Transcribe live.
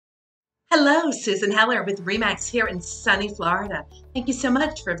Hello, Susan Heller with RE/MAX here in sunny Florida. Thank you so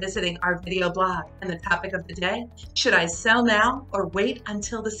much for visiting our video blog. And the topic of the day, should I sell now or wait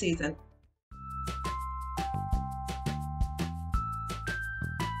until the season?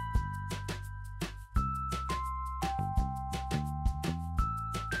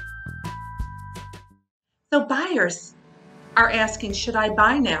 So buyers are asking, should I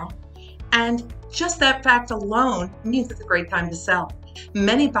buy now? And just that fact alone means it's a great time to sell.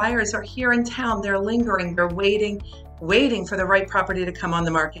 Many buyers are here in town, they're lingering, they're waiting for the right property to come on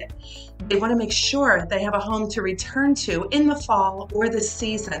the market. They want to make sure they have a home to return to in the fall or this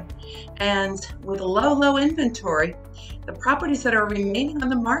season. And with low inventory, the properties that are remaining on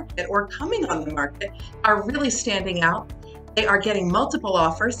the market or coming on the market are really standing out. They are getting multiple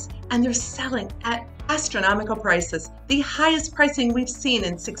offers and they're selling at astronomical prices, the highest pricing we've seen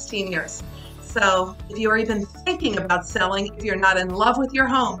in 16 years. So if you are even thinking about selling, if you're not in love with your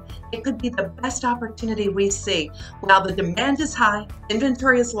home, it could be the best opportunity we see. While the demand is high,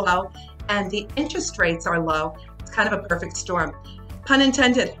 inventory is low, and the interest rates are low, it's kind of a perfect storm. Pun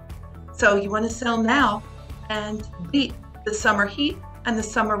intended. So you want to sell now and beat the summer heat and the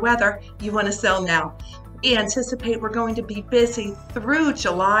summer weather. You want to sell now. We anticipate we're going to be busy through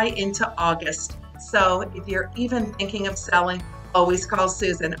July into August. So if you're even thinking of selling, always call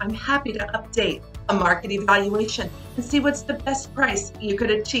Susan. I'm happy to update a market evaluation and see what's the best price you could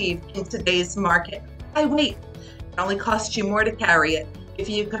achieve in today's market. Why wait? It only costs you more to carry it. If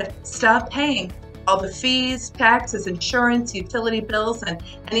you could stop paying all the fees, taxes, insurance, utility bills, and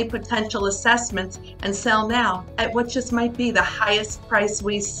any potential assessments and sell now at what just might be the highest price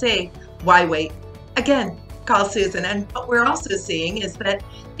we see, why wait? Again, call Susan. And what we're also seeing is that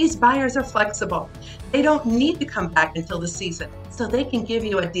these buyers are flexible. They don't need to come back until the season, so they can give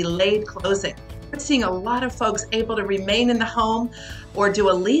you a delayed closing. We're seeing a lot of folks able to remain in the home or do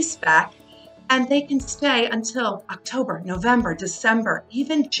a lease back, and they can stay until October, November, December,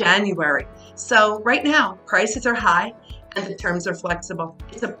 even January. So right now, prices are high and the terms are flexible.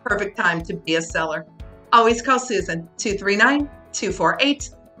 It's a perfect time to be a seller. Always call Susan,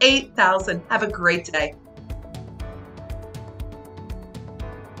 239-248-8000. Have a great day.